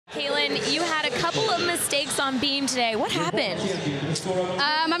Katelyn, you had a couple of mistakes on beam today. What happened?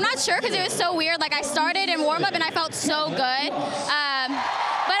 I'm not sure because it was so weird. Like, I started in warm-up and I felt so good.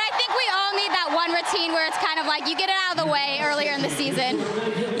 But I think we all need that one routine where it's kind of like you get it out of the way earlier in the season.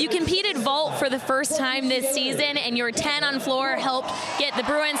 You competed vault for the first time this season, and your 10 on floor helped get the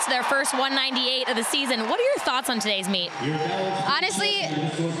Bruins to their first 198 of the season. What are your thoughts on today's meet? Honestly,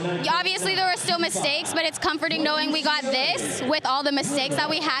 obviously there were still mistakes, but it's comforting knowing we got this with all the mistakes that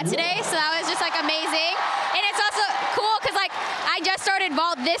we had today. So that was just like amazing. And it's also cool because like I just started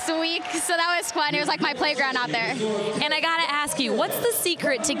vault this week, so that was fun. It was like my playground out there. And I gotta ask you, what's the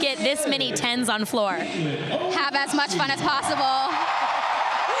secret to get this many 10s on floor? Have as much fun as possible.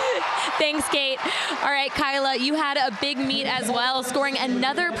 Thanks, Kate. All right, Kyla, you had a big meet as well, scoring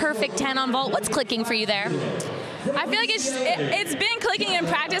another perfect 10 on vault. What's clicking for you there? I feel like it's been clicking in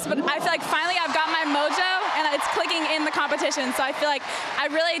practice, but I feel like finally I've got my mojo and it's clicking in the competition. So I feel like I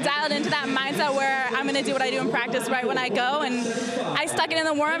really dialed into that mindset where I'm going to do what I do in practice right when I go, and I stuck it in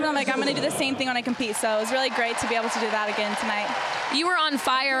the warm-up, and I'm like, I'm going to do the same thing when I compete. So it was really great to be able to do that again tonight. You were on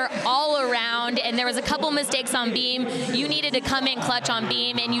fire all around, and there was a couple mistakes on beam. You needed to come in clutch on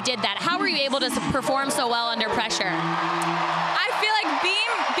beam, and you did that. How were you able to perform so well under pressure? I feel like beam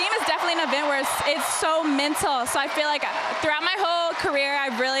is definitely an event where it's so mental. So I feel like throughout my whole career,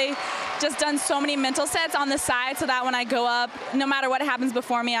 I've really just done so many mental sets on the side so that when I go up, no matter what happens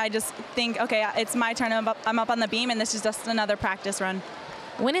before me, I just think, okay, it's my turn. I'm up on the beam, and this is just another practice run.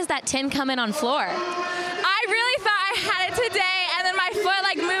 When is that 10 coming on floor? I really thought I had it today, and then my foot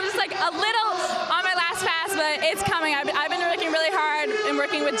like moves like a little on my last pass, but it's coming. I've been working really hard and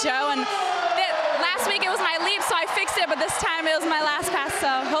working with Joe, and last week it was my leap, so I fixed it, but this time it was my last pass, so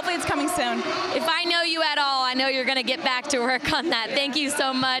hopefully it's coming soon. If I know you at all, I know you're going to get back to work on that. Thank you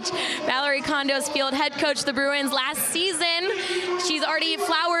so much. Valerie Condos-Field, head coach of the Bruins last season. She's already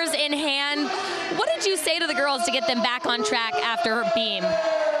flowers in hand. What did you say to the girls to get them back on track after her beam?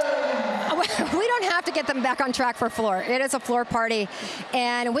 We don't have to get them back on track for floor. It is a floor party,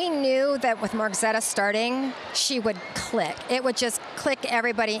 and we knew that with Margzetta starting, she would click. It would just click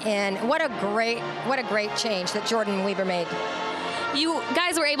everybody in. What a great change that Jordan Weaver made. You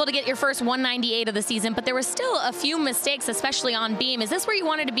guys were able to get your first 198 of the season, but there were still a few mistakes, especially on beam. Is this where you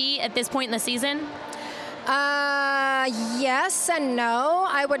wanted to be at this point in the season? Yes and no.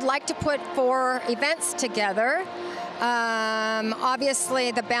 I would like to put 4 events together.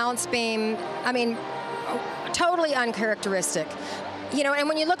 Obviously, the balance beam, I mean, totally uncharacteristic. You know, and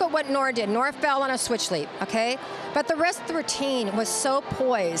when you look at what Nora did, Nora fell on a switch leap, okay? But the rest of the routine was so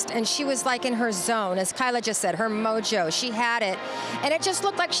poised, and she was like in her zone, as Kyla just said, her mojo. She had it, and it just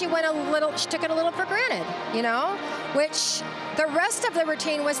looked like she took it a little for granted, you know? Which the rest of the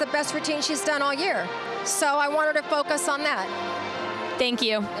routine was the best routine she's done all year. So I want her to focus on that. Thank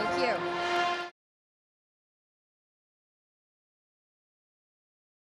you. Thank you.